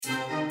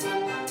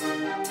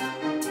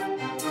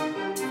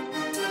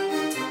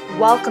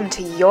Welcome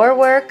to Your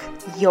Work,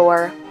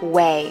 Your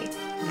Way.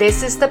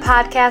 This is the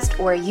podcast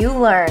where you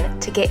learn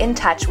to get in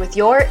touch with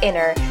your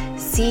inner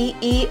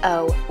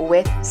CEO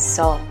with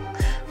soul.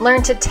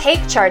 Learn to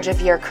take charge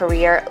of your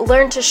career.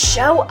 Learn to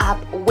show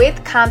up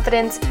with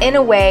confidence in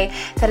a way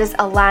that is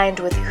aligned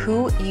with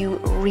who you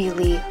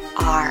really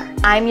are.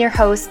 I'm your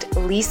host,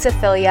 Lisa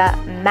Filia,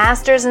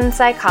 Master's in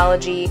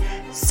Psychology,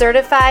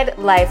 Certified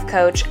Life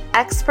Coach,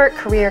 Expert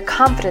Career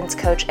Confidence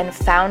Coach, and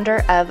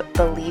founder of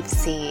Believe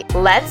Seed.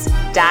 Let's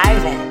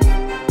dive in.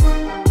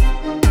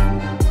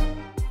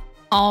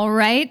 All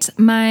right,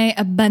 my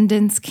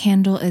abundance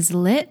candle is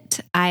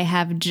lit. I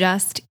have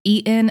just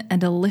eaten a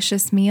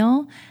delicious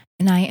meal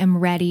and I am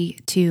ready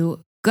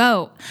to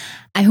go.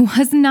 I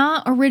was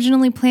not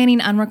originally planning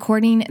on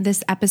recording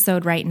this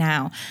episode right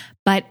now,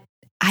 but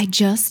I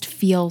just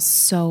feel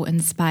so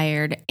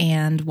inspired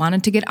and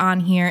wanted to get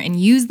on here and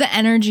use the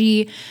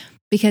energy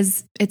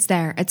because it's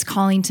there. It's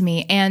calling to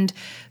me. And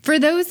for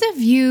those of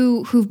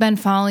you who've been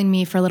following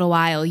me for a little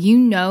while, you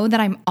know that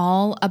I'm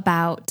all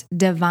about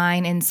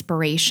divine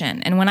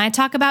inspiration. And when I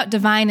talk about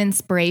divine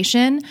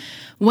inspiration,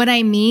 what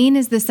I mean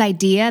is this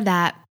idea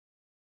that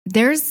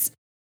there's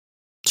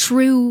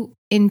true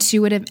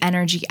intuitive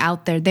energy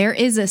out there. There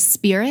is a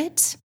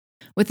spirit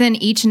within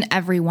each and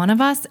every one of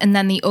us, and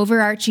then the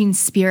overarching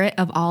spirit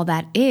of all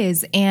that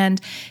is. And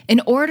in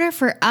order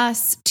for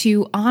us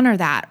to honor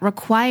that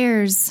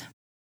requires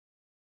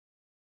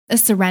a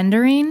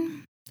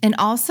surrendering and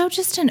also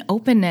just an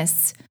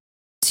openness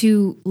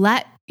to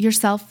let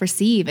yourself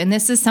receive. And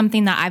this is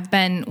something that I've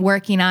been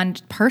working on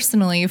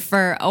personally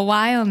for a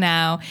while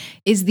now,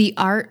 is the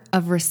art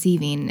of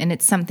receiving. And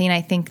it's something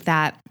I think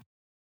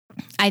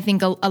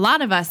a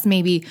lot of us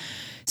maybe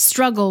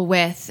struggle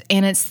with.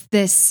 And it's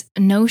this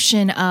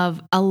notion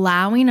of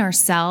allowing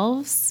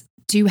ourselves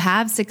to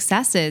have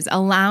successes,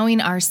 allowing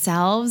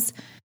ourselves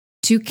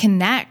to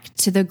connect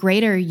to the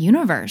greater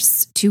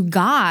universe, to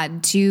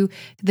God, to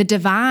the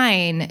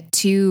divine,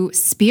 to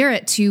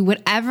spirit, to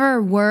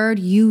whatever word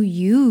you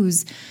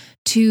use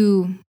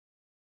to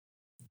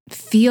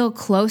feel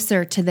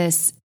closer to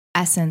this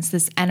essence,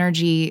 this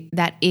energy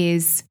that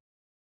is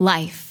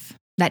life,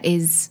 that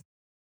is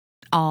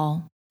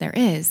all there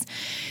is.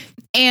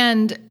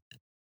 And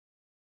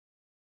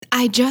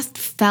I just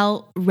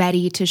felt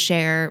ready to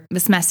share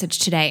this message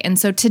today. And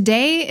so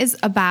today is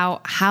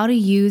about how to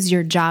use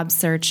your job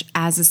search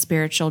as a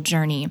spiritual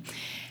journey.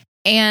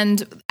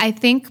 And I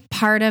think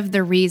part of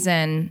the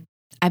reason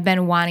I've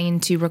been wanting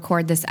to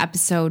record this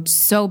episode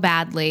so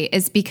badly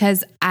is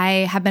because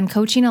I have been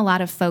coaching a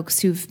lot of folks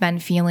who've been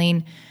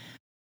feeling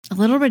a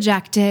little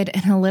rejected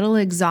and a little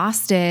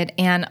exhausted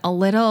and a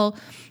little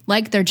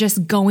like they're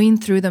just going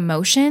through the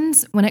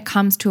motions when it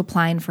comes to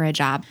applying for a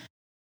job.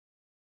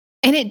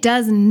 And it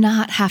does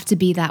not have to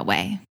be that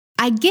way.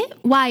 I get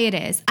why it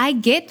is. I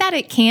get that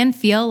it can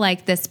feel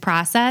like this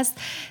process.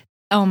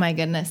 Oh my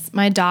goodness.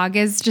 My dog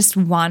is just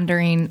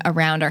wandering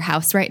around our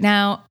house right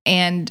now.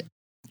 And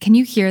can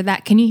you hear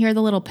that? Can you hear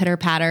the little pitter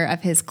patter of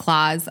his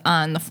claws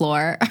on the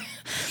floor?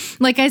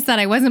 Like I said,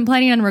 I wasn't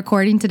planning on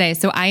recording today.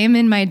 So I am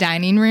in my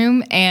dining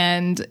room,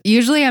 and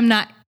usually I'm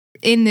not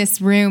in this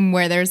room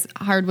where there's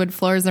hardwood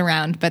floors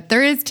around, but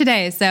there is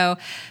today. So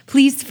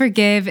please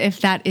forgive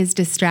if that is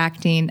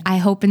distracting. I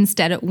hope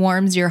instead it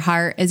warms your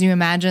heart as you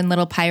imagine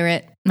little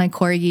Pirate, my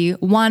corgi,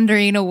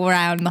 wandering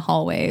around the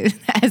hallway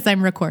as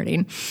I'm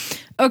recording.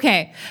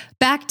 Okay,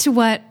 back to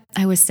what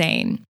I was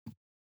saying.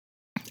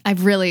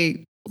 I've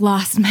really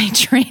lost my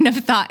train of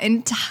thought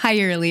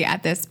entirely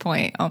at this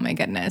point. Oh my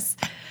goodness.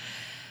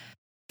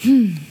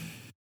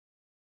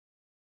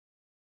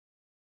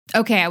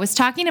 Okay, I was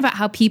talking about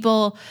how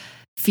people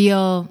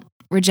feel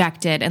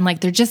rejected and like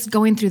they're just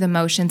going through the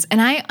motions.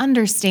 And I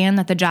understand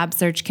that the job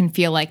search can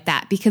feel like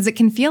that because it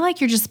can feel like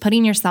you're just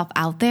putting yourself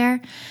out there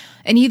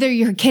and either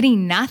you're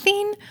getting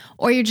nothing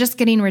or you're just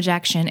getting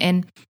rejection.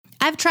 And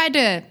I've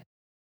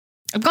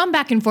gone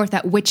back and forth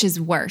at which is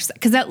worse,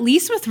 because at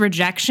least with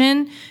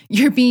rejection,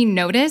 you're being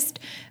noticed.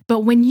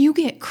 But when you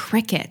get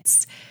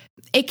crickets,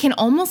 it can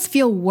almost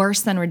feel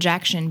worse than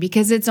rejection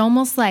because it's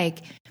almost like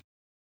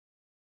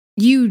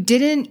you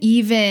didn't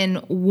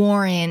even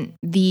warrant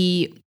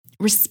the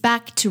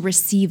respect to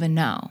receive a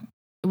no.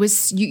 It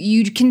was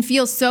you can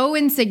feel so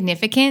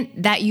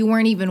insignificant that you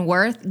weren't even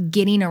worth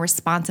getting a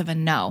response of a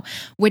no,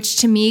 which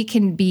to me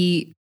can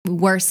be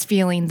worse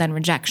feeling than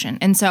rejection.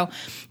 And so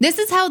this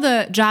is how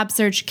the job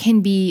search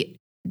can be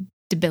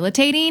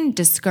debilitating,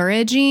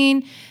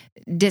 discouraging,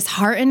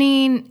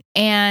 disheartening,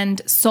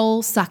 and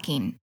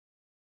soul-sucking.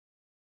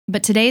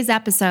 But today's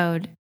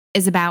episode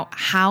is about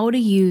how to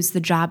use the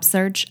job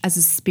search as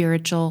a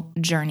spiritual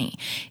journey.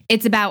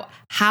 It's about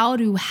how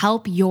to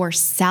help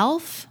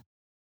yourself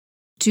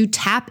to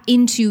tap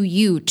into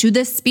you, to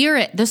the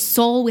spirit, the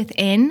soul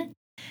within,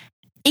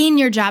 in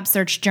your job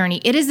search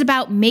journey. It is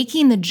about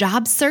making the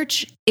job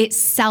search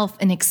itself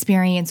an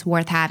experience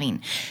worth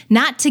having,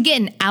 not to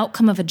get an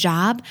outcome of a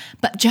job,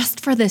 but just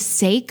for the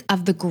sake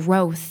of the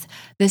growth,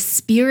 the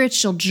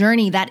spiritual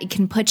journey that it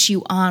can put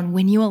you on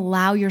when you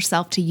allow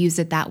yourself to use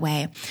it that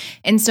way.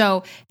 And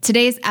so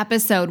today's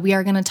episode, we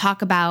are going to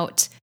talk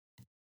about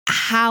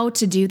how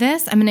to do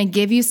this. I'm going to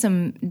give you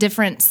some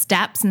different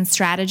steps and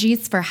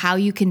strategies for how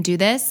you can do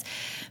this.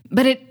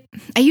 But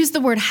I use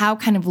the word how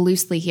kind of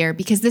loosely here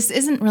because this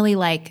isn't really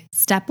like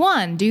step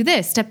 1, do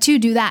this, step 2,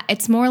 do that.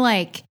 It's more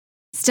like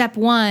step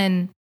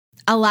 1,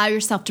 allow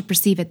yourself to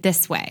perceive it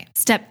this way.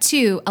 Step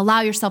 2,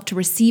 allow yourself to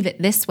receive it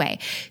this way.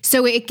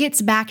 So it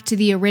gets back to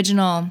the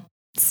original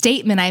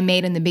statement I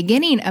made in the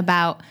beginning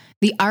about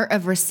the art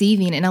of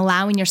receiving and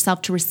allowing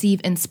yourself to receive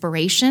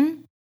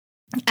inspiration,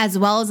 as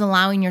well as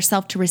allowing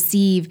yourself to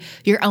receive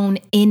your own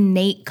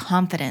innate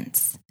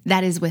confidence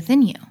that is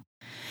within you.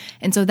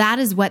 And so that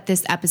is what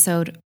this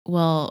episode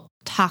will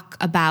talk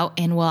about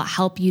and will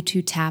help you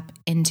to tap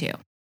into.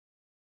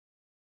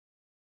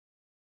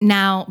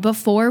 Now,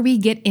 before we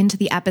get into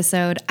the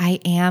episode, I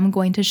am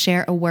going to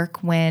share a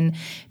work win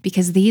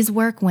because these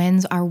work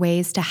wins are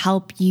ways to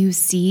help you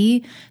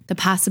see the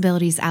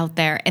possibilities out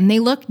there. And they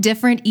look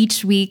different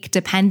each week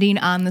depending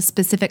on the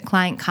specific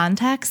client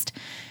context.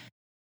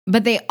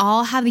 But they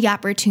all have the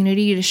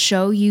opportunity to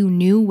show you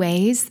new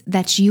ways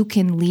that you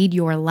can lead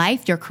your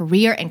life, your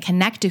career, and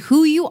connect to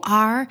who you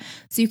are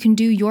so you can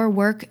do your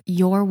work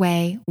your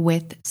way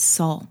with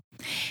soul.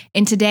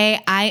 And today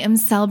I am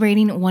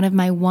celebrating one of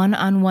my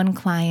one-on-one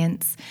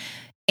clients,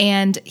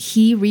 and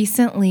he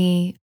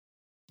recently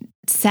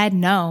said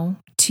no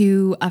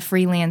to a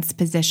freelance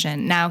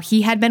position. Now,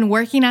 he had been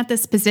working at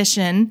this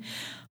position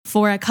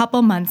for a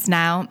couple months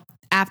now,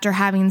 after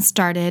having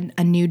started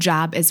a new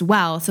job as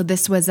well. So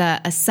this was a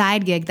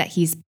side gig that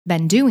he's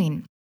been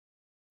doing.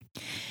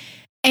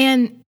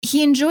 And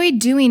he enjoyed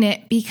doing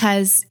it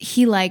because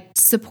he liked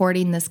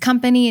supporting this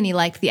company and he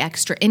liked the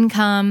extra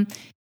income.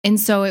 And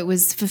so it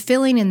was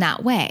fulfilling in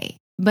that way.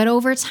 But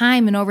over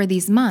time and over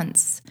these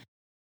months,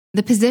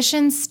 the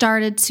position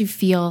started to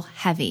feel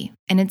heavy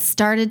and it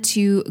started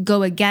to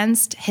go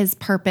against his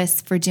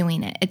purpose for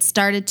doing it. It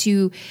started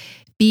to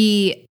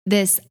be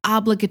this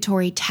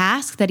obligatory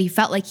task that he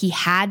felt like he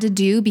had to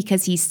do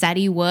because he said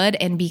he would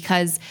and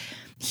because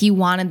he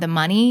wanted the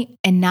money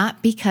and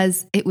not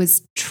because it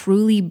was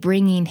truly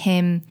bringing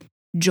him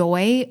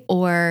joy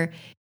or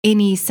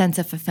any sense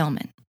of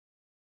fulfillment.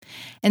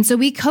 And so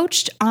we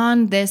coached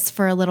on this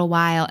for a little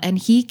while, and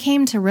he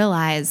came to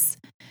realize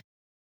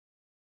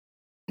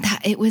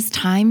that it was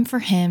time for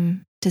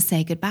him to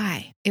say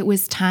goodbye. It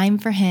was time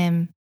for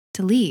him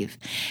to leave.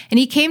 And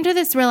he came to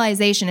this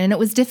realization, and it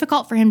was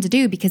difficult for him to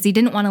do because he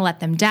didn't want to let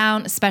them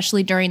down,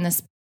 especially during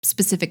this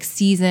specific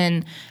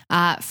season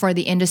for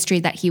the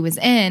industry that he was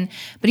in.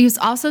 But he was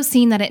also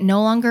seeing that it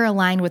no longer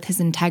aligned with his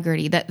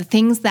integrity, that the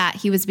things that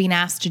he was being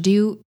asked to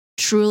do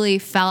truly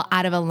fell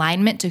out of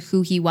alignment to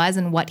who he was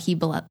and what he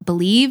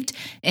believed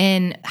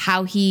and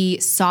how he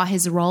saw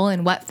his role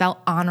and what felt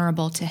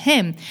honorable to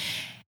him.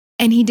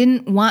 And he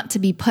didn't want to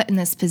be put in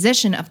this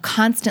position of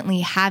constantly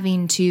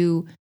having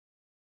to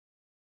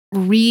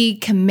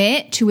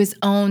recommit to his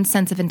own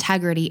sense of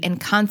integrity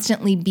and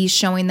constantly be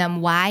showing them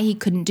why he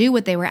couldn't do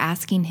what they were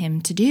asking him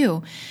to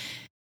do.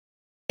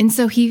 And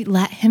so he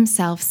let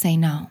himself say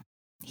no.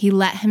 He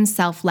let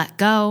himself let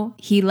go.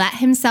 He let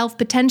himself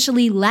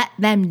potentially let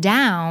them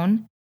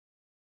down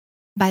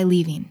by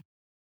leaving.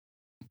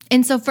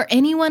 And so for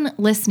anyone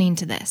listening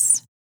to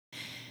this,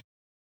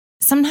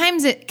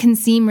 sometimes it can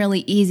seem really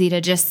easy to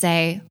just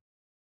say,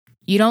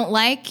 you don't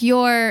like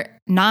your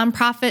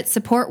nonprofit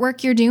support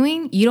work you're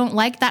doing? You don't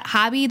like that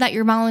hobby that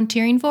you're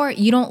volunteering for?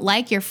 You don't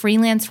like your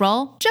freelance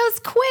role?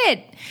 Just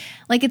quit.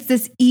 Like it's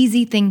this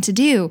easy thing to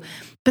do.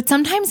 But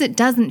sometimes it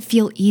doesn't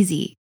feel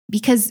easy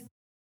because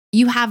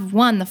you have,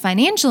 one, the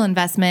financial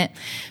investment,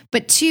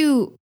 but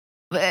two,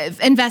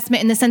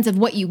 investment in the sense of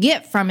what you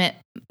get from it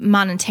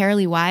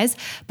monetarily wise,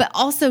 but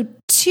also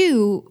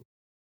two,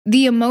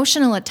 the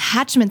emotional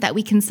attachment that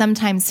we can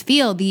sometimes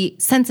feel, the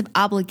sense of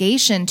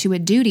obligation to a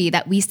duty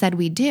that we said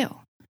we do.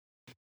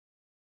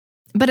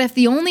 But if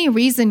the only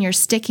reason you're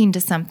sticking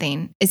to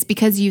something is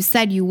because you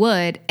said you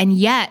would, and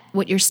yet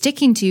what you're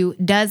sticking to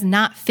does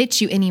not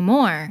fit you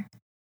anymore,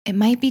 it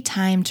might be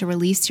time to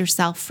release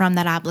yourself from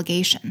that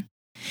obligation.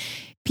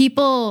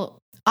 People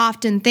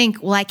often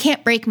think, well, I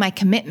can't break my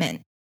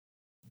commitment,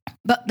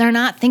 but they're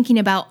not thinking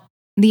about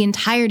the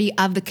entirety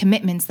of the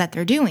commitments that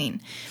they're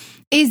doing.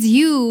 Is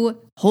you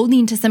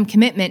holding to some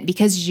commitment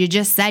because you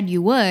just said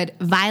you would,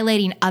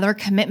 violating other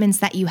commitments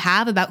that you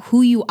have about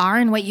who you are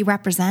and what you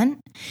represent?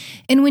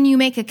 And when you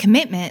make a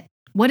commitment,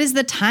 what is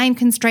the time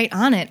constraint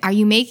on it? Are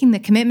you making the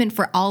commitment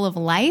for all of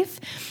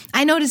life?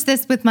 I notice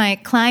this with my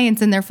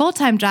clients in their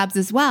full-time jobs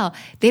as well.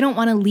 They don't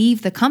want to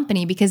leave the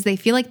company because they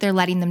feel like they're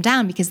letting them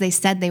down because they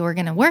said they were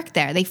going to work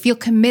there. They feel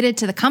committed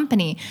to the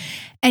company.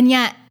 And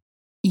yet,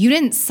 you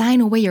didn't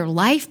sign away your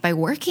life by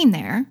working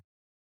there.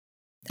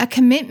 A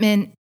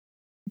commitment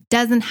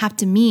doesn't have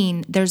to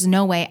mean there's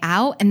no way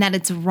out and that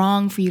it's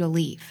wrong for you to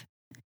leave.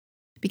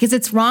 because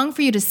it's wrong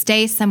for you to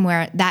stay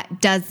somewhere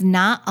that does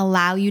not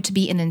allow you to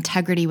be in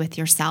integrity with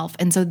yourself.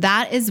 And so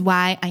that is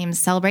why I am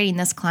celebrating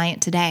this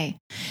client today,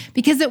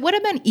 because it would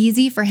have been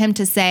easy for him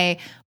to say,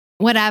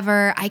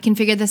 whatever, I can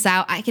figure this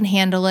out. I can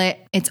handle it.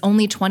 It's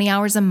only 20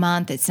 hours a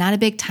month. It's not a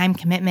big time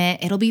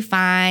commitment. It'll be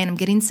fine. I'm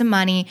getting some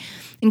money,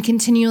 and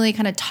continually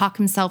kind of talk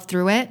himself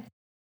through it.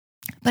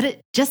 But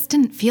it just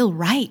didn't feel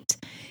right.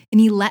 And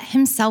he let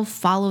himself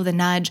follow the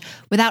nudge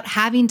without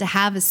having to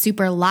have a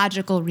super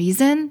logical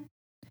reason.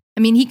 I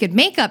mean, he could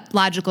make up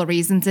logical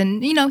reasons,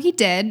 and, he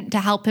did to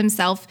help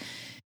himself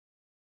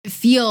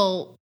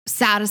feel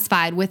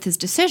satisfied with his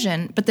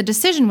decision. But the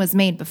decision was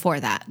made before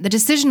that. The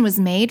decision was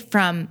made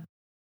from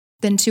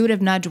the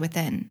intuitive nudge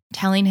within,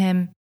 telling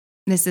him,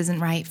 this isn't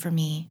right for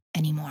me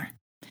anymore.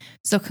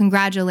 So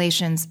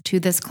congratulations to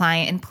this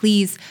client. And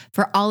please,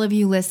 for all of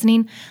you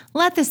listening,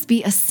 let this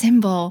be a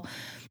symbol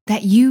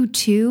that you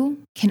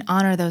too can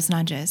honor those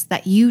nudges,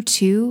 that you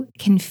too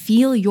can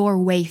feel your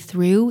way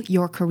through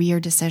your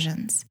career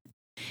decisions.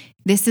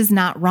 This is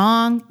not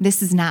wrong.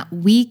 This is not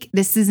weak.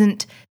 This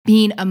isn't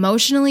being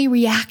emotionally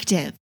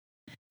reactive.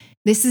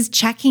 This is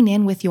checking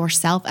in with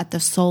yourself at the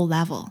soul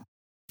level,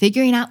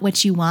 figuring out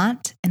what you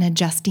want and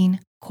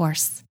adjusting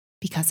course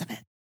because of it.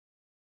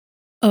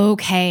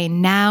 Okay,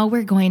 now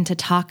we're going to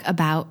talk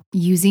about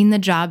using the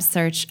job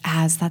search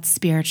as that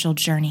spiritual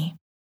journey.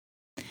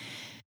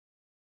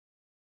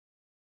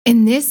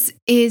 And this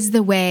is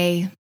the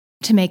way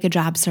to make a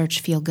job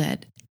search feel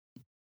good.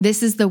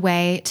 This is the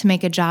way to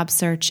make a job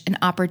search an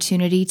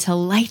opportunity to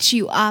light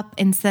you up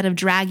instead of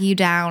drag you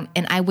down.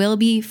 And I will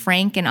be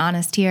frank and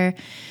honest here.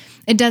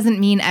 It doesn't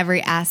mean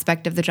every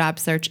aspect of the job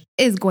search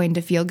is going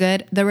to feel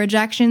good. The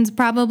rejections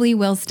probably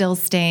will still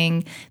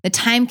sting. The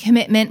time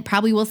commitment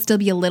probably will still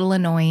be a little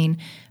annoying,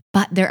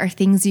 but there are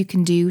things you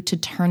can do to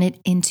turn it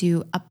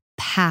into a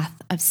path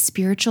of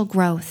spiritual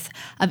growth,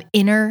 of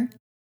inner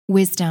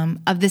wisdom,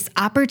 of this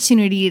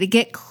opportunity to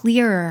get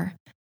clearer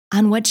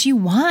on what you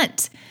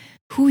want,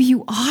 who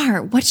you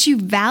are, what you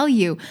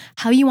value,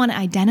 how you want to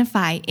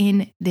identify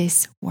in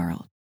this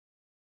world.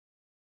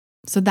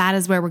 So that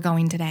is where we're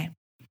going today.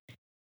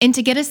 And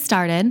to get us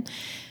started,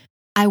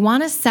 I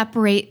want to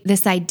separate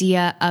this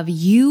idea of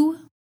you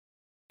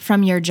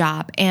from your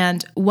job.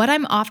 And what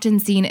I'm often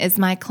seeing is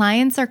my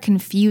clients are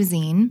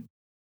confusing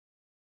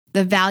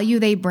the value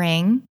they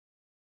bring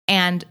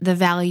and the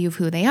value of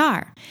who they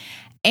are.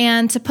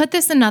 And to put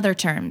this in other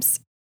terms,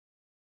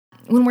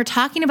 when we're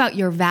talking about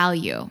your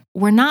value,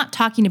 we're not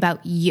talking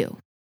about you.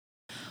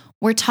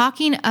 We're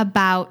talking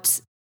about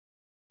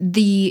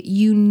the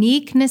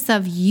uniqueness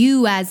of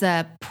you as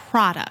a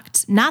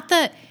product, not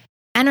the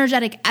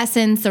energetic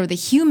essence or the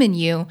human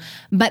you,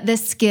 but the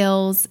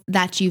skills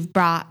that you've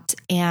brought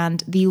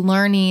and the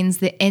learnings,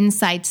 the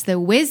insights, the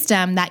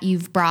wisdom that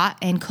you've brought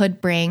and could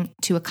bring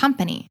to a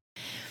company.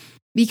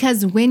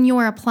 Because when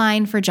you're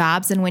applying for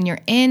jobs and when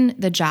you're in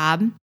the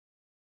job,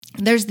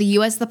 there's the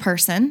you as the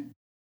person,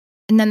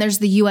 and then there's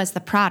the you as the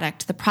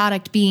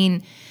product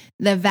being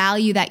the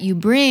value that you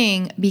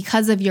bring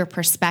because of your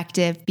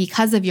perspective,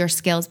 because of your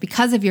skills,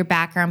 because of your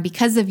background,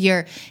 because of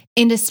your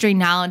industry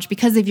knowledge,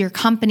 because of your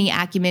company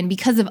acumen,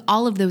 because of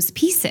all of those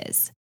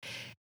pieces.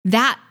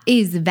 That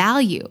is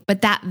value,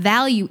 but that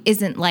value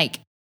isn't like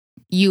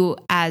you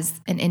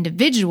as an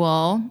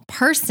individual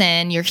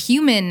person, your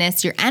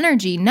humanness, your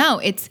energy. No,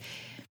 it's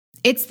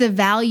the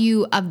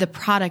value of the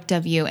product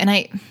of you. And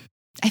I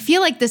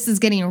feel like this is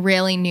getting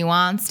really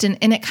nuanced,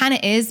 and it kind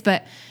of is,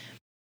 but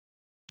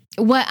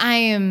what I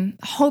am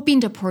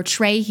hoping to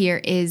portray here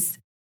is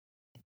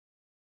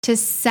to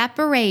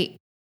separate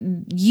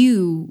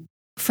you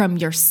from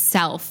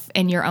yourself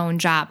and your own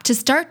job, to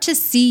start to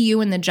see you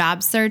in the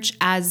job search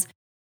as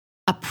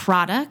a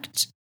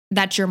product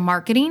that you're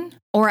marketing,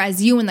 or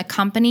as you in the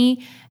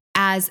company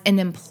as an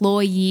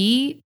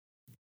employee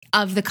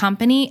of the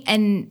company,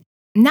 and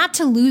not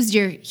to lose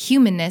your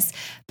humanness,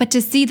 but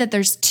to see that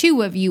there's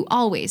two of you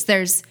always.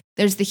 There's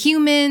the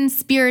human,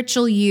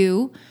 spiritual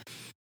you,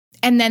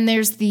 and then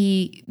there's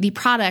the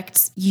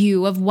product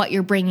you of what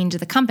you're bringing to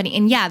the company.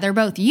 And yeah, they're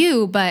both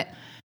you, but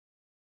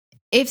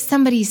if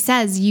somebody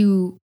says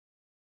you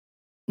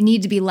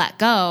need to be let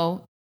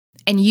go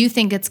and you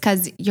think it's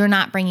because you're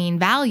not bringing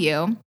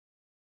value,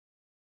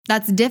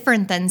 that's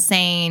different than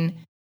saying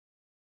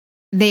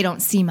they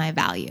don't see my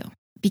value,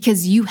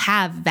 because you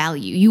have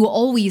value. You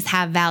always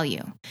have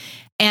value.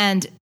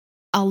 And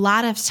a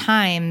lot of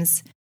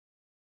times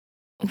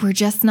we're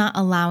just not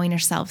allowing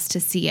ourselves to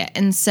see it.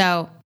 And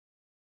so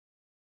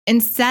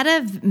instead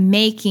of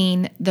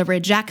making the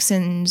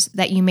rejections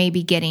that you may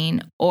be getting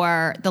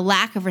or the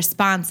lack of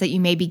response that you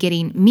may be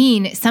getting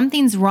mean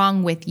something's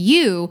wrong with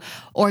you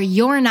or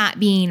you're not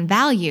being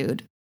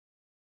valued,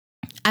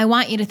 I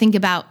want you to think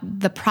about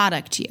the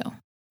product you,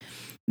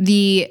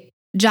 the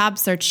job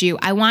search you.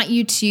 I want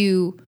you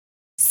to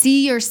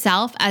see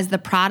yourself as the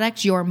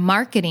product you're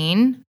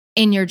marketing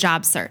in your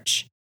job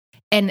search.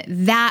 And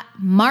that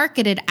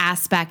marketed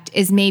aspect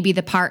is maybe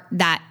the part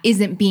that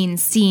isn't being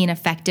seen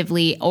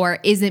effectively or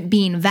isn't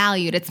being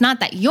valued. It's not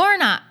that you're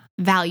not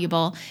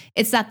valuable.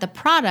 It's that the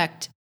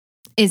product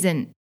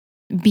isn't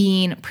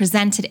being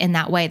presented in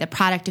that way, the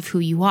product of who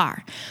you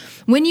are.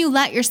 When you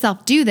let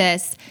yourself do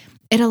this,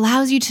 it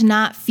allows you to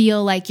not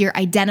feel like you're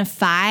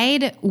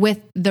identified with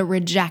the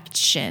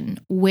rejection,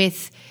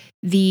 with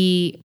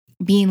the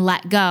being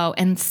let go,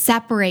 and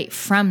separate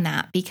from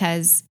that,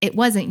 because it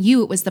wasn't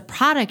you, it was the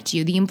product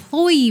you, the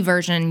employee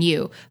version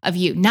of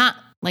you, not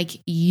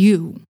like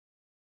you.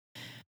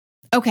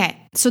 Okay,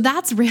 so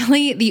that's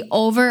really the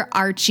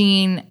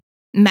overarching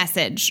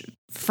message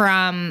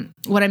from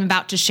what I'm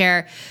about to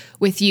share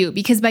with you.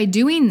 Because by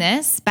doing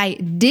this, by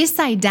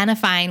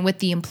disidentifying with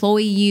the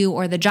employee you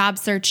or the job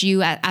search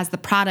you as the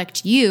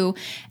product you,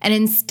 and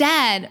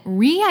instead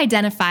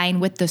re-identifying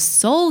with the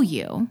soul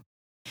you,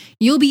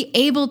 you'll be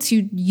able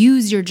to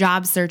use your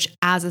job search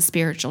as a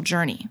spiritual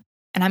journey.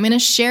 And I'm going to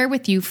share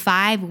with you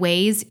 5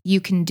 ways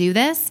you can do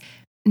this.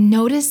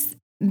 Notice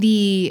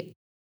the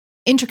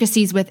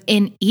intricacies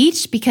within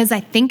each, because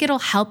I think it'll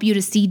help you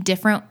to see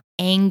different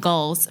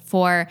angles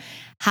for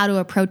how to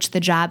approach the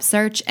job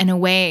search in a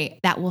way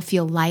that will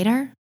feel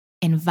lighter,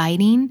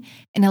 inviting,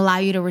 and allow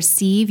you to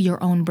receive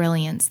your own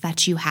brilliance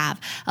that you have,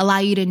 allow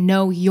you to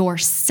know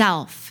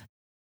yourself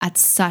at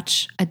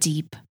such a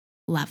deep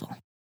level.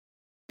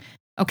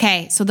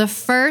 Okay, so the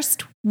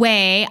first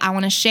way I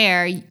want to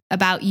share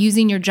about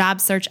using your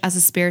job search as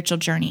a spiritual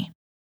journey: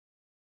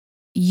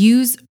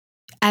 use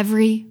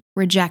every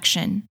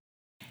rejection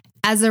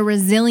as a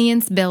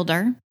resilience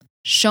builder,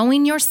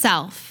 showing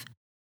yourself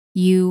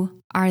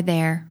you are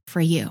there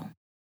for you.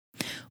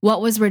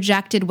 What was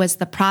rejected was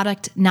the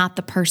product, not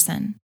the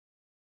person.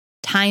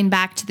 Tying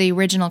back to the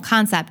original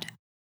concept,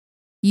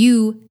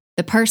 you,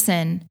 the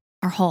person,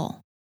 are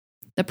whole.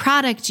 The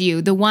product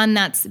you, the one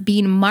that's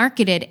being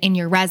marketed in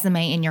your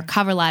resume, in your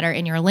cover letter,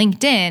 in your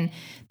LinkedIn,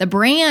 the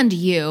brand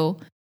you,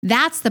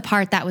 that's the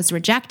part that was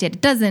rejected.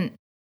 It doesn't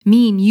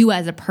mean you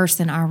as a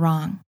person are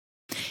wrong.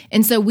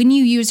 And so when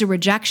you use a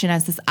rejection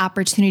as this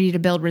opportunity to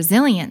build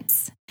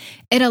resilience,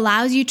 it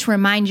allows you to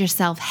remind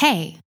yourself,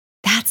 hey,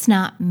 that's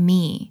not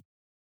me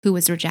who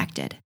was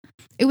rejected.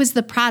 It was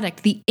the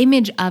product, the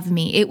image of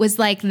me. It was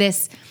like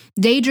this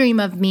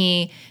daydream of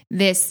me,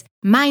 this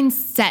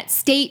mindset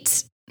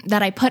state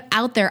that I put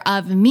out there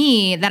of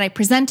me that I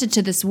presented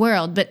to this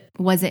world. But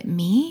was it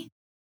me?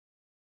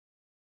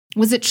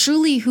 Was it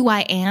truly who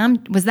I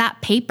am? Was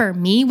that paper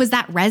me? Was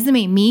that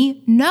resume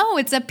me? No,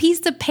 it's a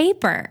piece of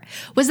paper.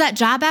 Was that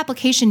job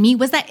application me?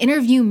 Was that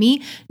interview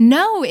me?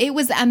 No, it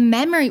was a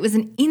memory. It was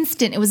an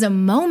instant. It was a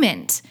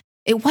moment.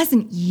 It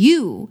wasn't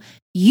you.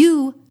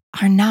 You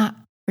are not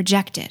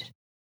rejected.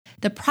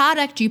 The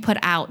product you put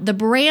out, the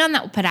brand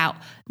that we put out,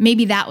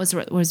 maybe that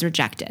was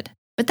rejected.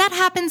 But that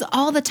happens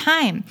all the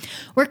time.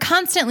 We're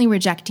constantly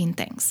rejecting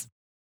things.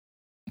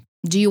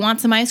 Do you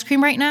want some ice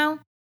cream right now?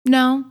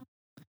 No.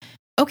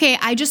 Okay,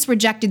 I just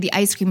rejected the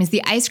ice cream. Is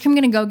the ice cream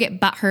going to go get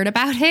butthurt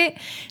about it?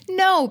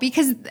 No,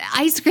 because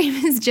ice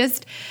cream is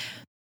just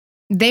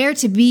there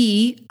to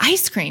be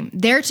ice cream,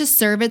 there to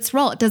serve its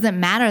role. It doesn't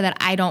matter that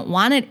I don't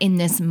want it in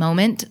this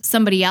moment.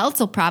 Somebody else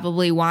will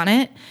probably want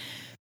it.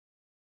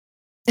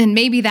 And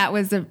maybe that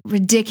was a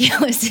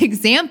ridiculous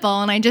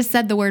example, and I just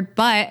said the word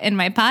but in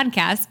my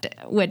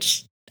podcast,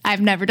 which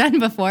I've never done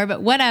before,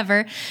 but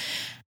whatever.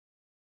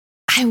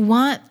 I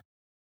want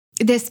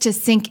this to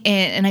sink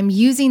in, and I'm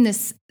using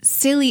this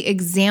silly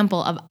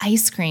example of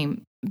ice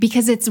cream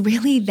because it's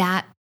really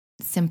that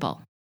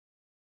simple.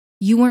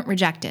 You weren't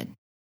rejected.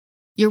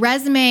 Your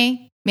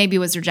resume maybe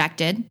was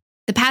rejected.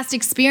 The past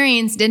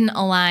experience didn't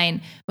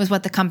align with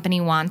what the company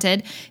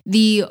wanted.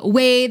 The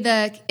way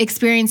the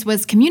experience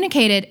was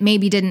communicated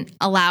maybe didn't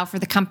allow for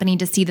the company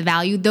to see the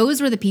value.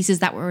 Those were the pieces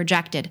that were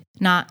rejected,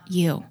 not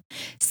you.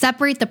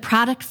 Separate the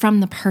product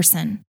from the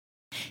person.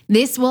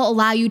 This will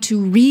allow you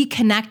to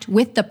reconnect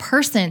with the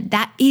person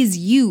that is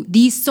you,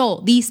 the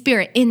soul, the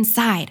spirit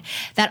inside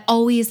that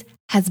always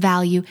has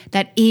value,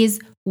 that is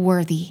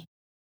worthy.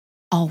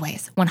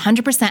 Always,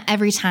 100%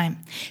 every time.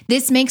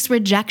 This makes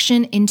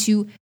rejection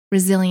into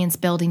resilience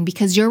building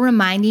because you're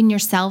reminding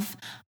yourself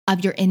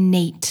of your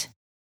innate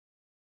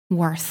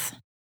worth,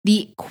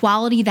 the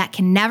quality that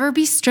can never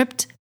be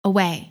stripped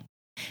away.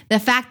 The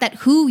fact that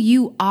who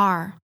you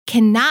are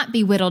cannot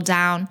be whittled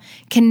down,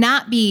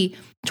 cannot be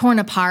torn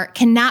apart,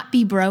 cannot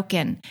be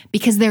broken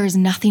because there is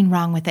nothing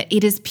wrong with it.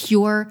 It is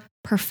pure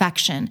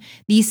perfection.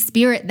 The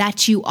spirit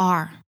that you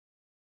are,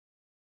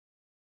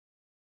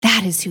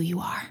 that is who you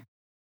are.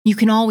 You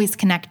can always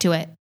connect to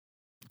it.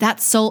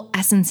 That soul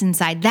essence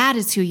inside, that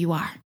is who you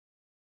are.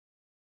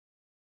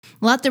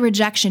 Let the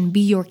rejection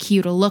be your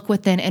cue to look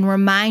within and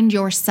remind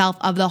yourself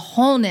of the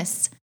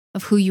wholeness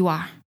of who you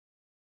are.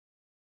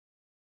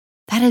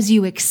 That is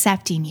you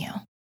accepting you,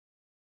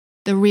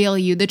 the real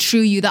you, the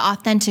true you, the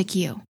authentic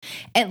you.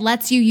 It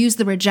lets you use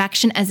the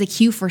rejection as a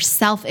cue for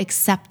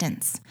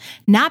self-acceptance,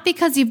 not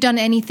because you've done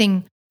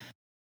anything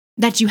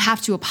that you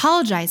have to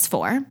apologize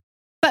for,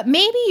 but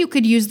maybe you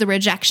could use the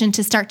rejection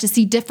to start to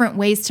see different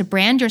ways to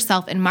brand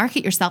yourself and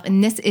market yourself.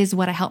 And this is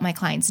what I help my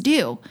clients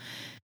do.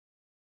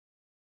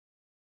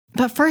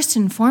 But first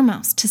and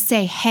foremost, to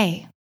say,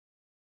 hey,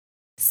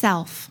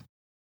 self,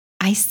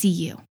 I see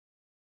you.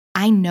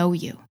 I know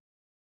you.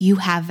 You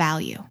have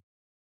value.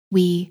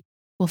 We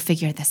will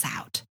figure this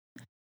out.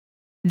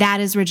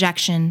 That is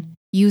rejection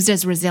used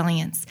as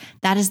resilience.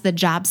 That is the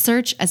job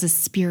search as a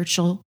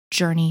spiritual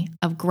journey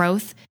of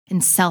growth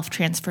and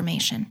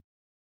self-transformation.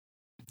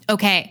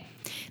 Okay,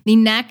 the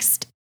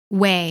next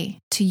way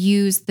to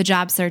use the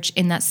job search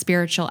in that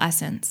spiritual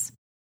essence.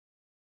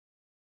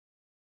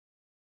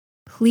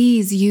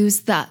 Please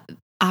use the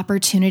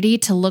opportunity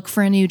to look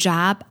for a new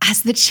job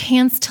as the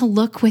chance to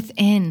look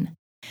within,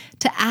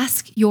 to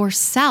ask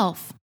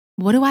yourself,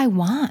 what do I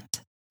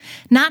want?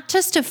 Not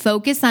just to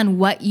focus on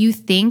what you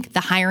think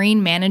the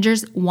hiring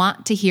managers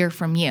want to hear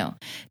from you.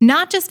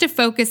 Not just to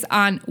focus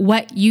on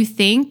what you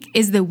think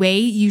is the way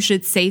you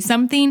should say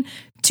something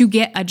to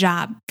get a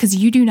job, because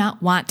you do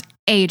not want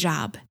a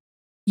job.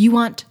 You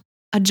want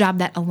a job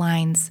that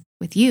aligns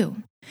with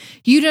you.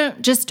 You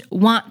don't just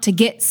want to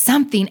get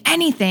something,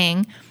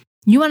 anything.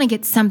 You want to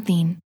get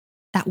something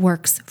that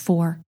works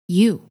for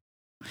you.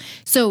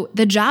 So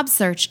the job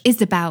search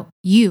is about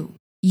you.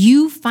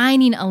 You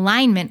finding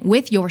alignment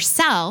with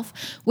yourself,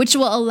 which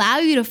will allow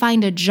you to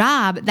find a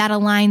job that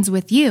aligns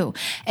with you.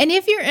 And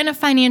if you're in a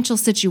financial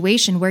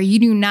situation where you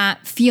do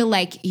not feel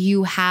like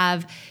you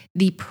have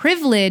the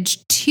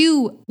privilege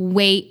to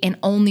wait and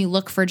only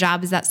look for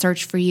jobs that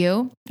search for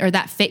you or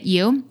that fit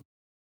you,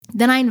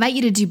 then I invite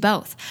you to do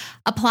both.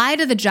 Apply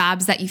to the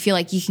jobs that you feel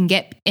like you can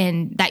get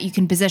and that you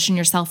can position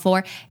yourself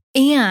for,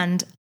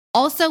 and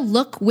also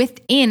look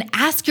within,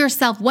 ask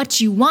yourself what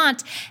you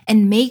want,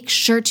 and make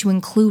sure to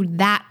include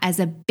that as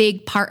a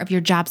big part of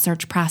your job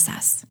search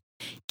process.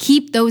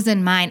 Keep those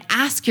in mind.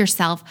 Ask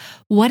yourself,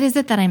 what is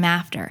it that I'm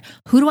after?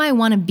 Who do I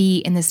want to be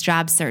in this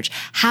job search?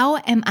 How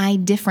am I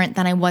different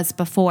than I was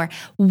before?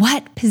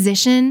 What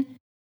position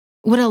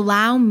would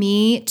allow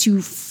me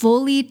to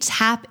fully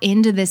tap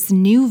into this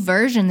new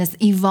version, this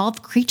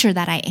evolved creature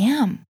that I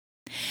am?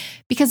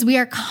 Because we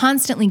are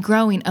constantly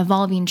growing,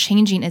 evolving,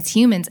 changing as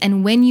humans.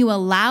 And when you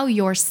allow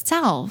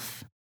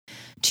yourself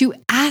to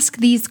ask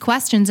these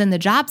questions in the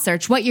job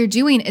search, what you're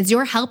doing is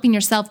you're helping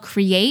yourself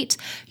create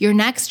your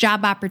next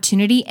job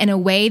opportunity in a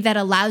way that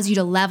allows you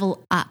to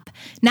level up.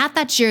 Not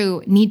that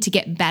you need to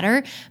get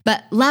better,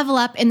 but level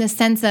up in the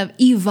sense of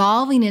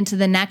evolving into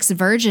the next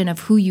version of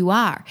who you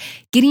are,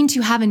 getting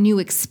to have a new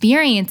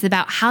experience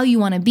about how you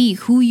want to be,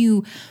 who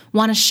you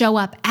want to show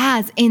up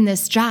as in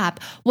this job.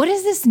 What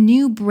is this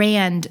new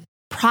brand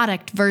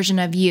product version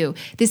of you,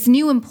 this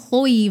new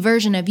employee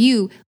version of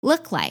you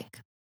look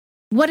like?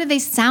 What do they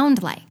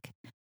sound like?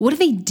 What do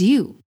they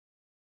do?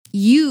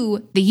 You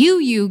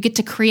get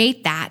to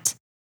create that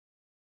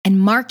and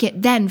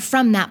market then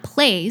from that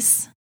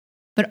place,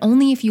 but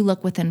only if you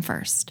look within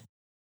first.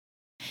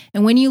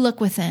 And when you look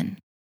within,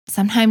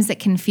 sometimes it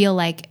can feel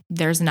like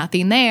there's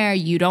nothing there,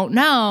 you don't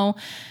know,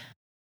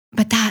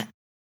 but that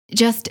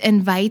just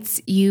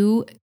invites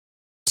you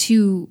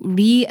to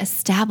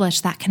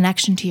reestablish that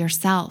connection to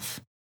yourself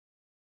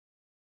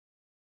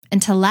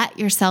and to let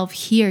yourself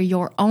hear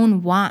your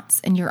own wants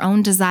and your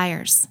own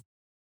desires.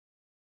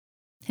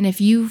 And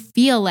if you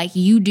feel like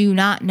you do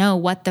not know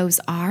what those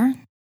are,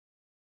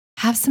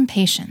 have some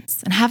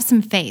patience and have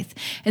some faith.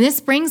 And this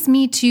brings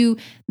me to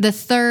the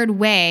third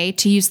way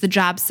to use the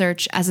job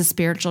search as a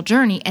spiritual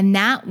journey, and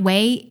that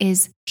way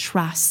is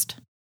trust.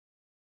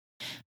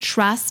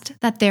 Trust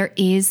that there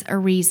is a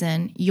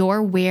reason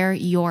you're where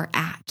you're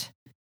at.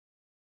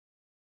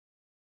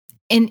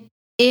 And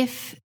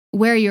if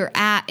where you're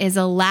at is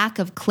a lack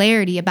of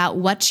clarity about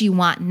what you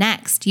want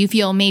next, you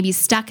feel maybe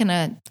stuck in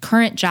a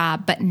current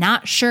job, but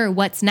not sure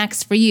what's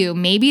next for you.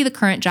 Maybe the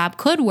current job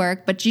could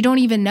work, but you don't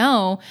even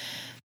know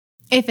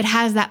if it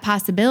has that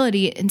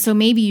possibility. And so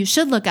maybe you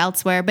should look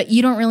elsewhere, but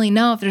you don't really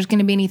know if there's going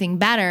to be anything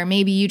better.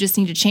 Maybe you just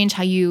need to change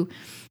how you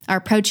are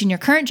approaching your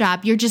current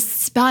job. You're just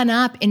spun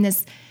up in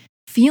this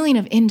feeling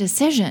of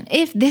indecision.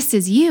 If this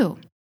is you,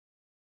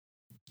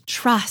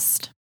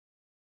 trust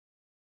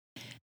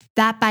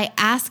that by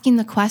asking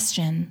the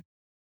question,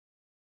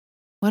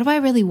 what do I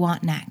really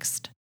want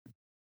next?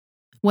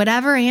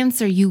 Whatever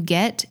answer you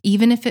get,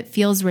 even if it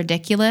feels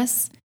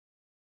ridiculous,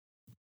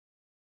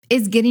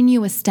 is getting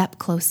you a step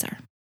closer.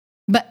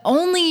 But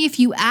only if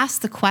you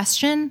ask the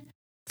question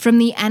from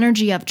the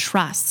energy of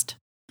trust,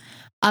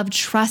 of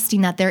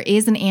trusting that there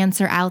is an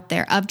answer out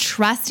there, of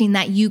trusting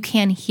that you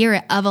can hear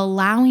it, of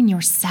allowing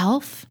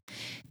yourself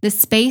the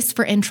space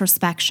for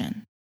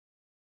introspection,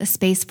 the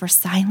space for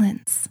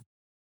silence.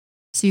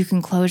 So you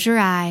can close your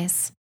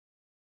eyes,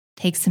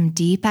 take some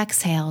deep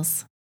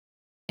exhales,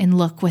 and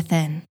look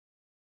within.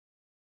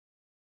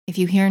 If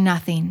you hear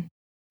nothing,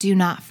 do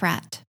not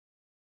fret.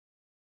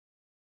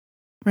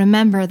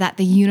 Remember that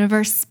the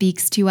universe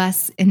speaks to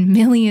us in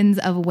millions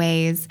of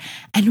ways,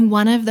 and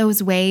one of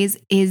those ways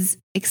is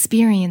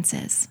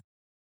experiences.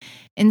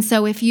 And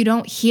so if you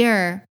don't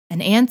hear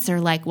an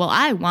answer like, well,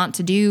 I want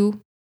to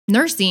do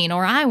nursing,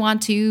 or I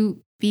want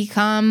to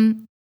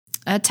become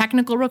a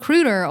technical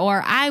recruiter,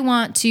 or I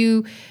want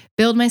to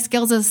build my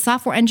skills as a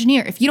software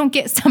engineer. If you don't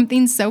get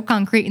something so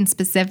concrete and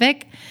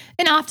specific,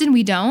 and often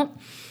we don't,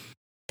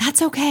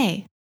 that's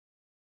okay.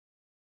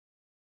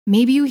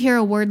 Maybe you hear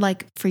a word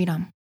like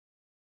freedom,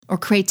 or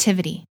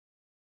creativity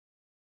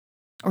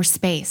or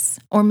space.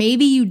 Or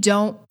maybe you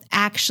don't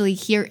actually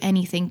hear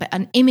anything, but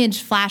an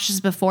image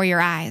flashes before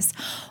your eyes.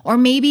 Or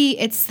maybe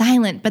it's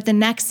silent, but the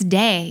next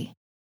day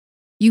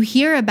you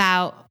hear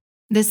about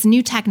this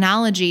new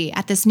technology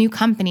at this new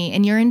company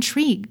and you're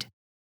intrigued.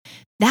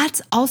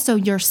 That's also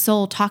your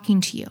soul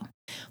talking to you.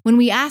 When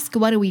we ask,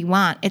 what do we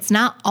want? It's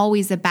not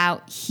always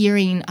about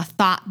hearing a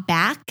thought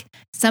back.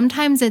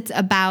 Sometimes it's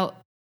about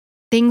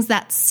things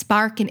that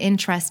spark an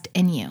interest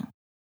in you.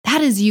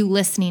 That is you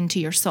listening to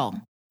your soul.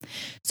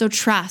 So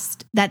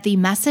trust that the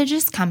message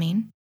is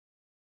coming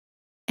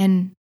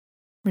and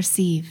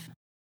receive.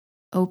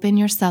 Open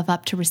yourself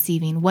up to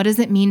receiving. What does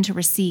it mean to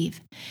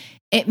receive?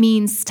 It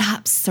means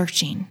stop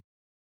searching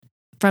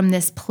from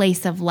this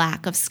place of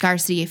lack, of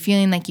scarcity, of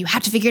feeling like you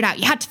have to figure it out.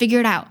 You have to figure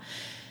it out.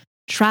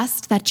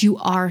 Trust that you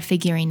are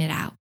figuring it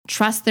out.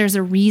 Trust there's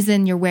a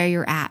reason you're where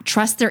you're at.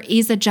 Trust there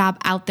is a job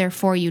out there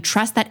for you.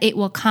 Trust that it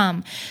will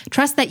come.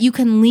 Trust that you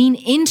can lean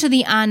into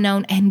the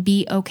unknown and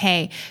be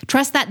okay.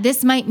 Trust that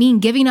this might mean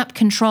giving up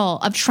control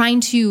of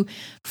trying to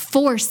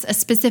force a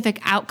specific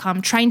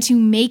outcome, trying to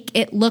make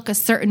it look a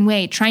certain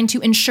way, trying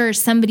to ensure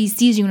somebody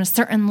sees you in a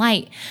certain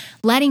light,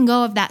 letting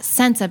go of that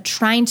sense of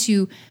trying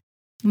to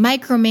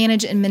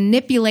micromanage and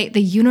manipulate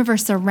the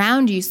universe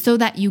around you so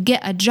that you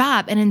get a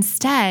job, and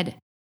instead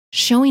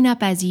showing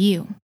up as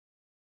you.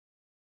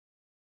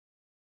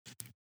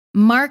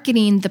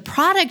 Marketing the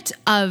product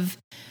of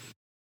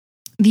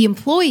the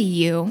employee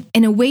you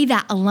in a way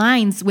that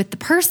aligns with the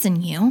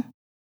person you,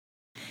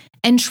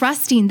 and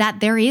trusting that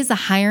there is a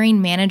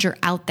hiring manager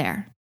out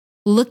there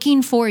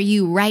looking for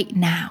you right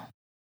now.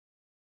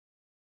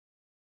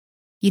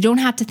 You don't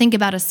have to think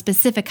about a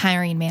specific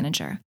hiring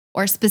manager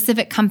or a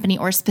specific company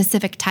or a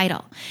specific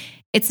title.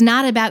 It's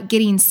not about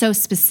getting so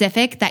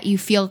specific that you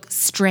feel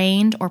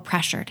strained or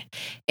pressured.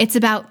 It's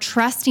about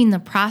trusting the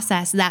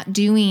process that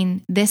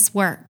doing this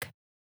work,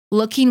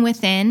 looking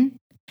within,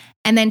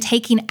 and then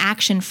taking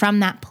action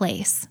from that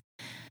place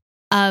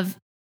of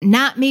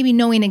not maybe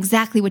knowing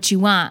exactly what you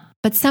want,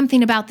 but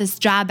something about this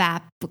job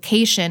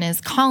application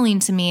is calling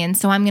to me, and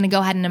so I'm going to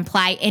go ahead and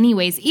apply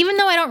anyways, even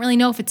though I don't really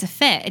know if it's a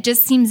fit. It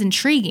just seems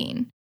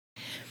intriguing.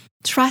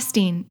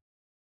 Trusting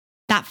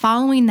that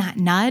following that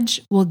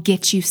nudge will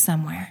get you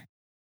somewhere,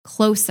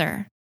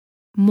 closer,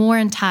 more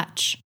in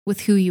touch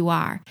with who you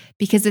are,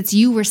 because it's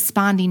you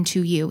responding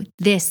to you.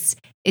 This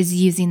is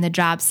using the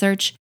job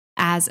search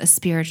as a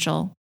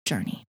spiritual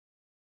journey.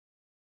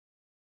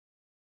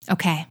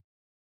 Okay.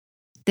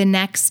 The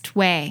next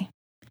way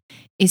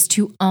is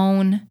to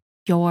own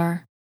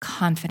your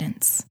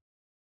confidence.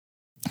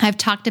 I've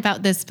talked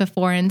about this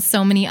before in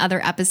so many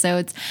other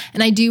episodes,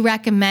 and I do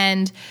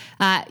recommend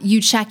you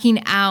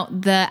checking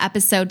out the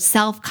episode,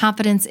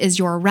 Self-Confidence is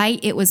Your Right.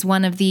 It was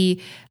one of the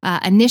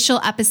initial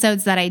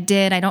episodes that I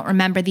did. I don't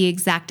remember the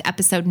exact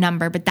episode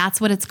number, but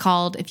that's what it's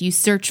called. If you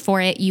search for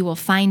it, you will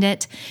find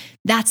it.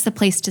 That's the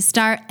place to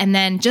start. And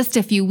then just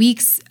a few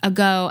weeks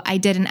ago, I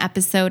did an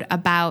episode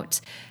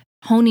about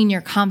honing your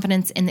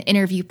confidence in the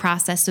interview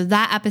process. So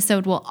that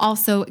episode will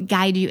also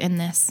guide you in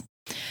this.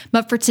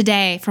 But for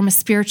today, from a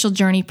spiritual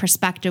journey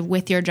perspective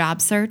with your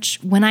job search,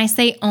 when I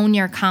say own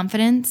your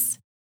confidence,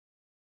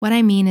 what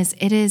I mean is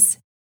it is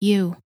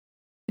you.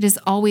 It is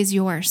always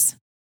yours.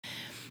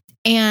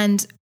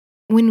 And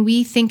when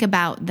we think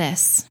about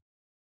this,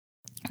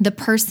 the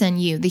person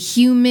you, the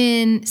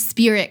human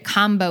spirit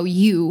combo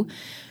you,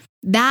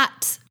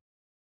 that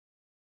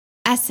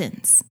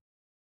essence,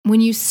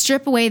 when you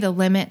strip away the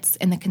limits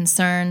and the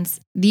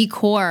concerns, the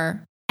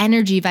core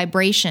energy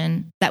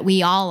vibration that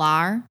we all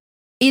are,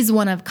 is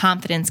one of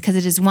confidence, because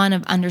it is one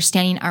of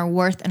understanding our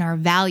worth and our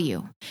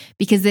value,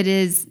 because it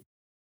is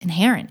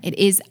inherent. It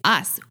is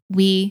us.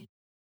 We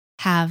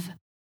have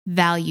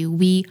value.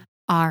 We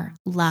are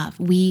love.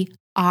 We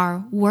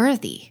are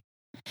worthy.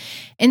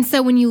 And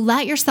so when you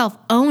let yourself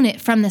own it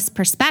from this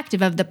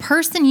perspective of the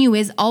person you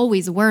is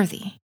always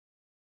worthy,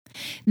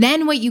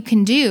 then what you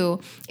can do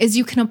is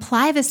you can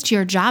apply this to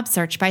your job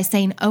search by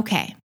saying,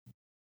 okay,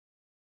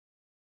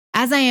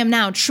 as I am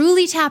now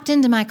truly tapped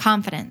into my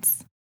confidence,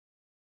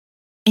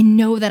 and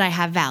know that I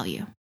have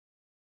value.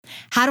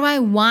 How do I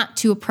want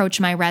to approach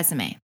my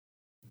resume?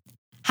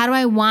 How do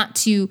I want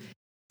to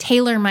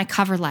tailor my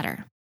cover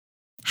letter?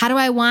 How do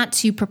I want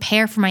to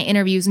prepare for my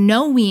interviews,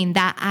 knowing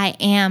that I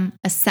am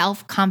a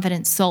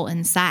self-confident soul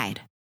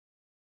inside?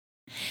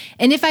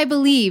 And if I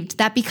believed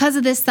that because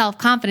of this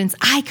self-confidence,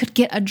 I could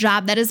get a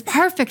job that is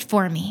perfect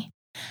for me,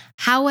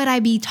 how would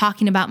I be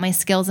talking about my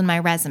skills in my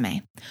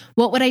resume?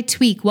 What would I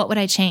tweak? What would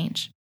I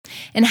change?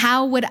 And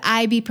how would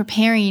I be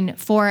preparing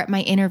for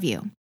my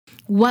interview?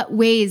 What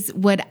ways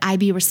would I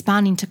be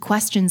responding to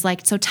questions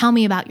like, so tell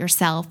me about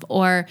yourself,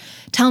 or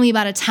tell me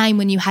about a time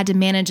when you had to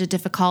manage a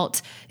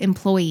difficult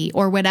employee,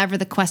 or whatever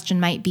the question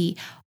might be.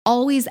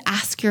 Always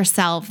ask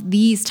yourself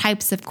these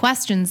types of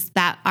questions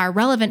that are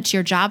relevant to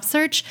your job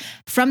search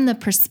from the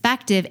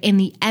perspective and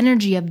the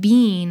energy of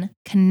being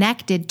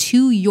connected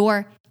to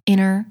your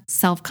inner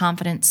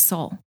self-confident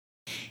soul.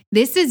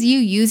 This is you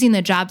using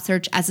the job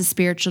search as a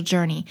spiritual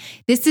journey.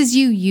 This is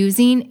you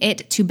using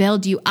it to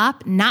build you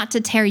up, not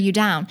to tear you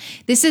down.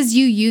 This is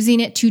you using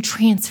it to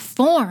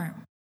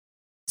transform.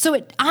 So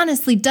it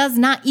honestly does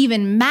not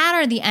even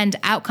matter the end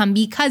outcome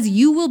because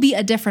you will be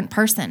a different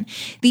person.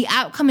 The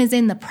outcome is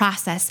in the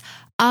process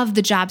of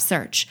the job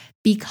search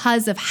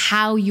because of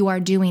how you are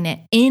doing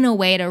it in a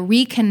way to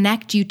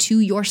reconnect you to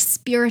your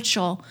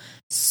spiritual,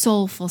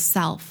 soulful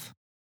self.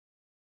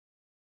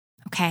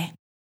 Okay,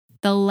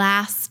 the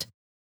last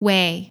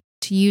way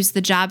to use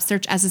the job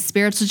search as a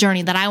spiritual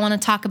journey that I want to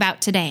talk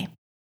about today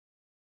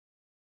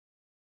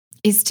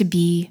is to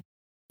be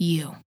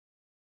you.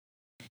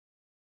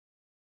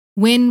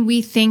 When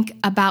we think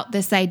about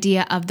this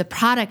idea of the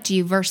product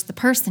you versus the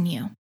person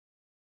you,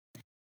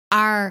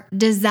 our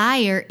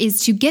desire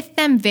is to get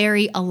them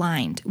very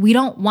aligned. We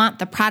don't want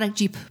the product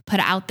you put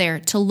out there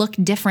to look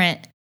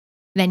different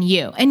than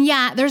you. And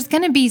yeah, there's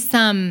going to be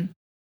some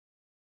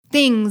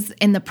things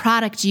in the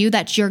product you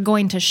that you're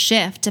going to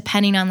shift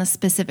depending on the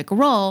specific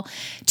role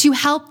to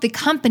help the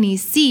company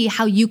see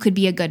how you could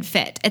be a good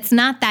fit. It's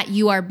not that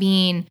you are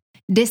being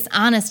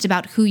dishonest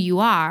about who you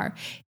are.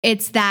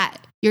 It's that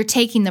you're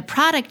taking the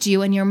product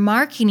you and you're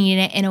marketing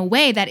it in a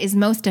way that is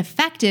most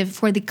effective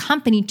for the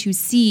company to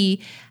see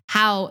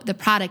how the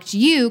product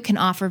you can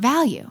offer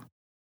value.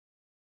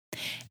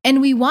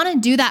 And we want to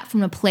do that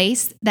from a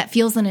place that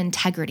feels an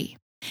integrity,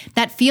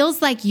 that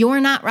feels like you're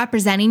not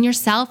representing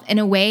yourself in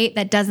a way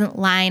that doesn't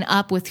line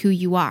up with who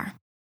you are.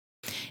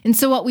 And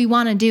so what we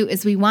want to do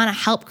is we want to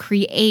help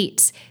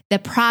create the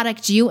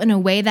product you in a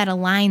way that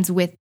aligns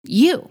with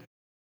you,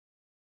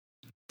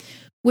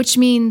 which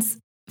means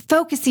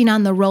focusing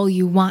on the role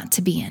you want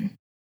to be in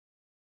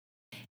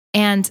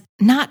and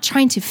not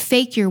trying to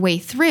fake your way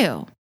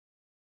through.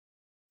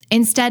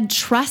 Instead,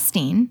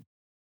 trusting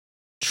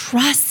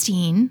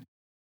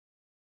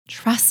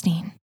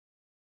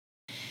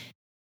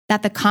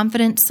that the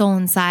confident soul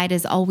inside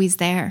is always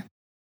there,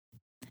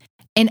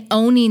 and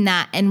owning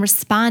that and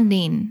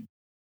responding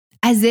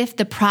as if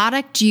the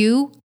product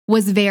you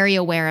was very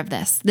aware of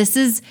this. This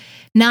is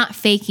not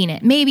faking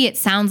it. Maybe it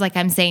sounds like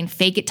I'm saying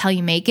fake it till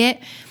you make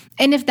it.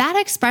 And if that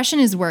expression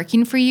is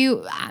working for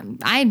you,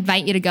 I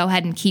invite you to go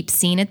ahead and keep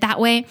seeing it that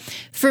way.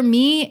 For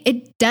me,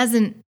 it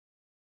doesn't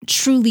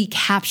truly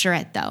capture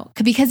it though,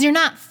 because you're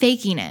not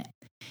faking it.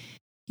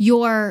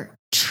 You're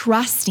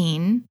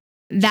trusting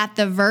that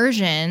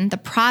the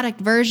product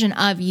version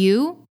of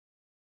you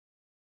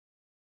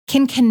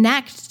can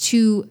connect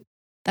to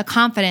the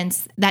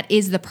confidence that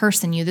is the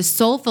person you, the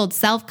soul-filled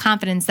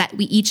self-confidence that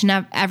we each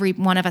and every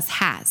one of us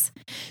has.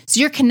 So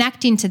you're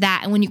connecting to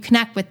that. And when you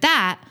connect with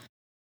that,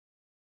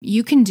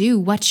 you can do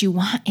what you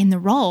want in the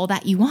role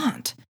that you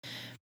want.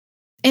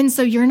 And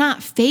so you're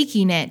not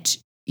faking it.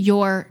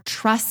 You're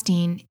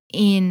trusting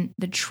in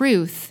the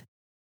truth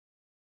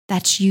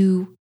that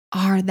you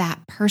are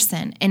that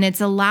person. And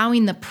it's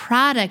allowing the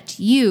product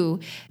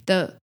you,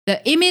 the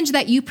image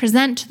that you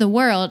present to the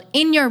world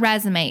in your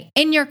resume,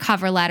 in your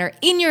cover letter,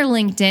 in your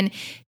LinkedIn,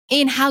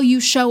 in how you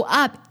show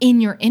up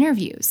in your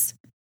interviews.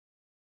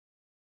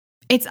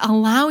 It's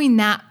allowing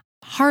that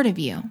part of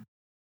you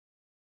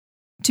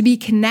to be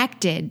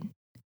connected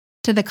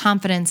to the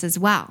confidence as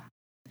well.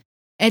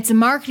 It's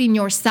marketing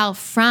yourself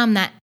from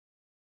that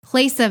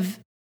place of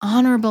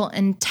honorable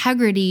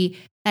integrity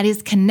that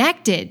is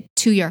connected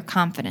to your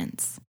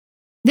confidence.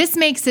 This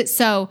makes it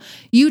so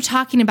you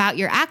talking about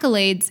your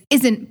accolades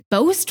isn't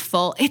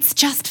boastful. It's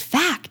just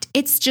fact.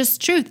 It's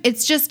just truth.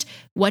 It's just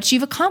what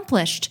you've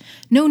accomplished.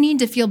 No need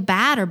to feel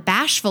bad or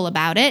bashful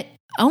about it.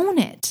 Own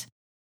it.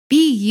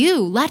 Be you.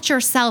 Let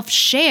yourself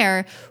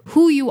share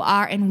who you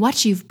are and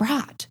what you've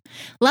brought.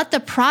 Let the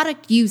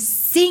product you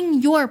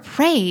sing your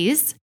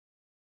praise.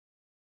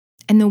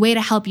 And the way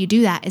to help you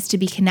do that is to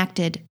be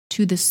connected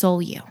to the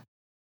soul you.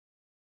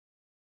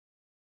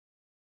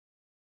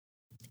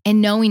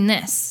 And knowing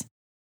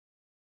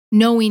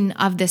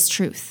of this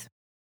truth,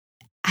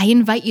 I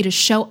invite you to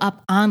show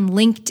up on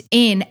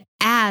LinkedIn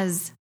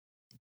as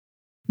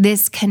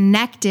this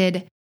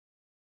connected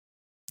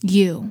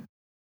you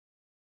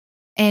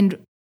and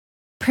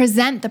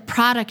present the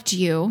product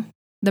you,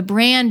 the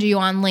brand you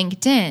on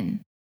LinkedIn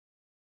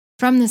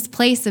from this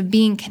place of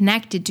being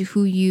connected to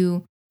who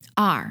you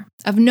are,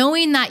 of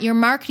knowing that you're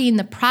marketing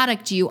the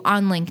product you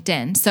on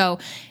LinkedIn. So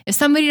if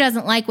somebody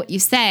doesn't like what you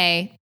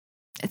say,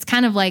 it's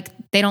kind of like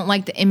they don't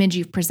like the image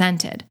you've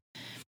presented.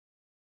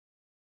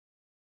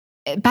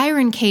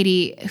 Byron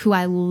Katie, who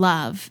I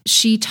love,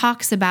 she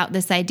talks about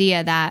this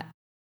idea that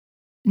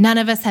none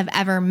of us have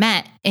ever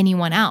met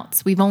anyone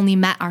else. We've only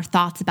met our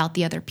thoughts about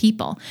the other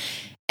people.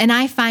 And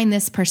I find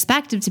this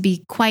perspective to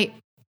be quite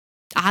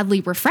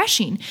oddly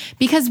refreshing,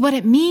 because what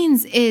it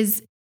means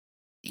is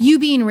you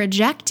being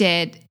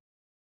rejected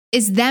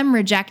is them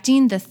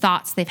rejecting the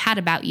thoughts they've had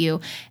about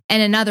you.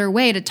 And another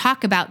way to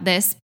talk about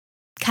this,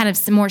 kind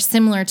of more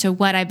similar to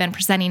what I've been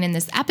presenting in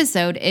this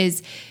episode,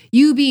 is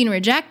you being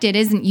rejected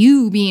isn't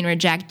you being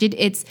rejected.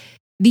 It's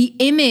the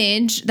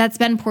image that's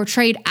been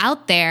portrayed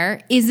out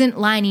there isn't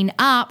lining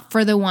up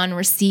for the one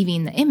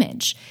receiving the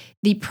image.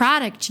 the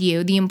product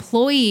you, the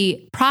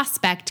employee,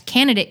 prospect,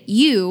 candidate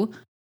you,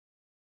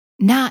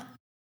 not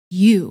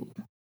you.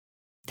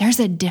 There's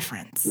a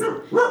difference.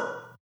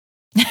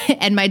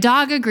 And my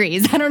dog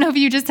agrees. I don't know if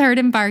you just heard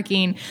him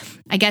barking.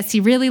 I guess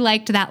he really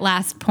liked that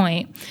last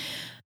point.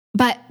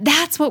 But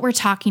that's what we're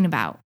talking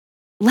about.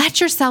 Let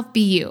yourself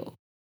be you.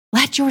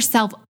 Let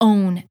yourself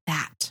own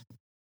that.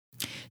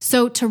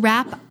 So to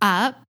wrap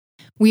up,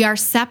 we are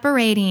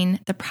separating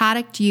the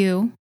product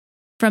you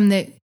from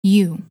the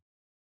you.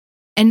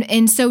 And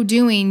in so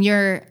doing,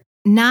 you're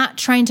not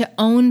trying to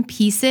own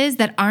pieces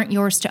that aren't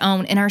yours to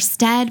own, and are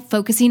instead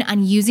focusing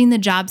on using the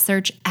job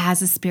search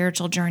as a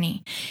spiritual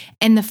journey.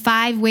 And the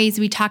 5 ways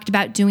we talked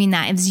about doing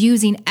that is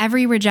using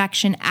every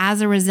rejection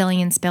as a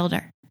resilience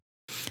builder,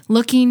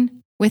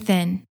 looking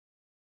within,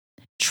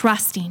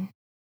 trusting,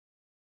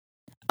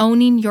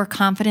 owning your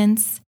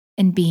confidence,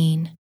 and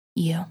being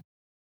you.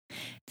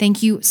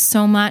 Thank you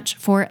so much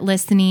for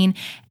listening.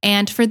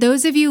 And for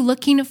those of you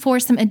looking for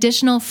some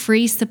additional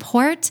free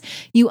support,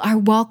 you are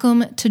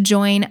welcome to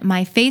join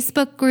my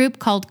Facebook group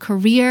called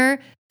Career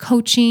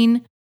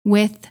Coaching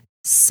with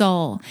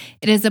Soul.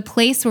 It is a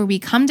place where we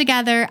come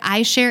together.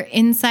 I share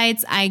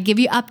insights. I give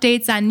you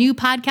updates on new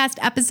podcast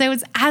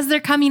episodes as they're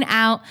coming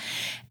out.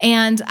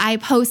 And I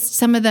post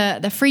some of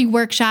the free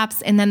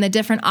workshops and then the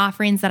different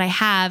offerings that I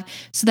have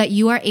so that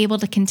you are able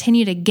to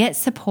continue to get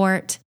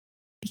support,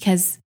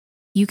 because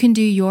you can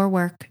do your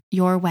work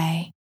your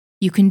way.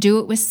 You can do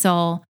it with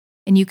soul,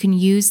 and you can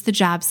use the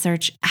job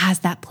search as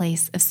that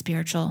place of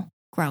spiritual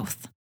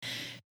growth.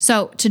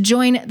 So to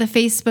join the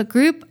Facebook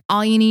group,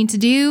 all you need to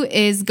do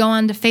is go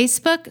onto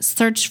Facebook,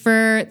 search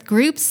for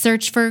groups,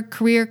 search for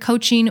Career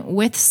Coaching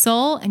with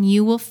Soul, and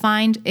you will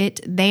find it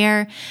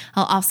there.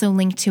 I'll also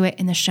link to it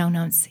in the show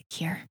notes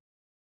here.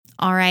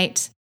 All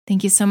right.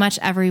 Thank you so much,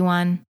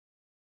 everyone.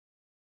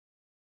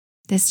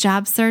 This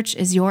job search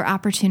is your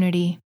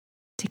opportunity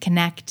to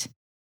connect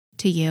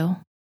to you.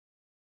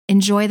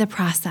 Enjoy the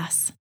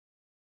process.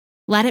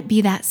 Let it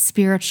be that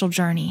spiritual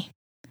journey.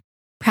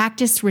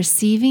 Practice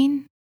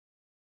receiving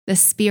the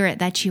spirit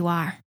that you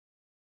are,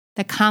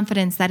 the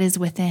confidence that is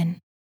within,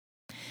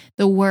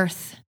 the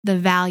worth, the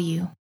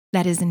value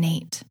that is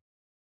innate.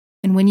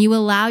 And when you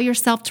allow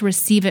yourself to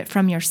receive it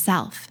from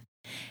yourself,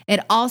 it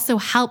also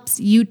helps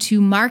you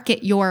to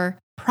market your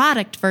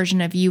product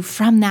version of you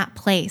from that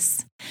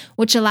place,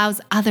 which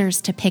allows others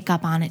to pick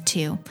up on it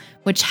too,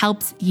 which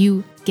helps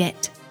you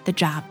get the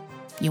job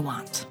you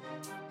want.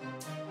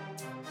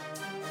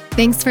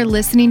 Thanks for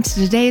listening to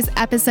today's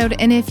episode.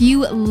 And if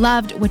you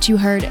loved what you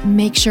heard,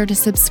 make sure to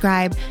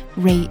subscribe,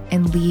 rate,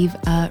 and leave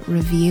a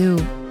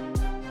review.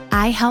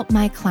 I help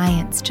my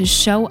clients to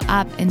show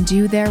up and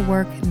do their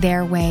work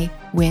their way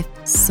with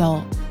soul.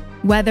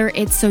 Whether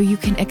it's so you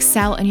can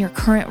excel in your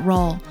current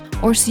role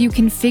or so you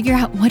can figure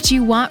out what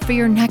you want for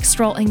your next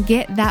role and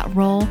get that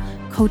role,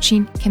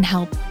 coaching can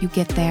help you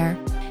get there.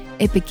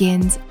 It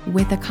begins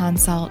with a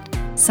consult.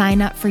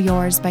 Sign up for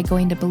yours by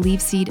going to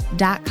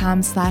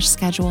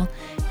believeseed.com/schedule.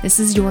 This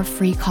is your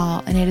free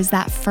call, and it is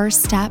that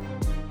first step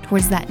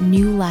towards that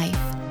new life,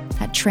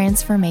 that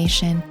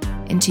transformation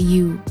into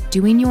you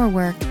doing your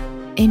work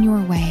in your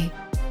way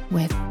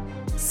with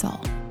soul.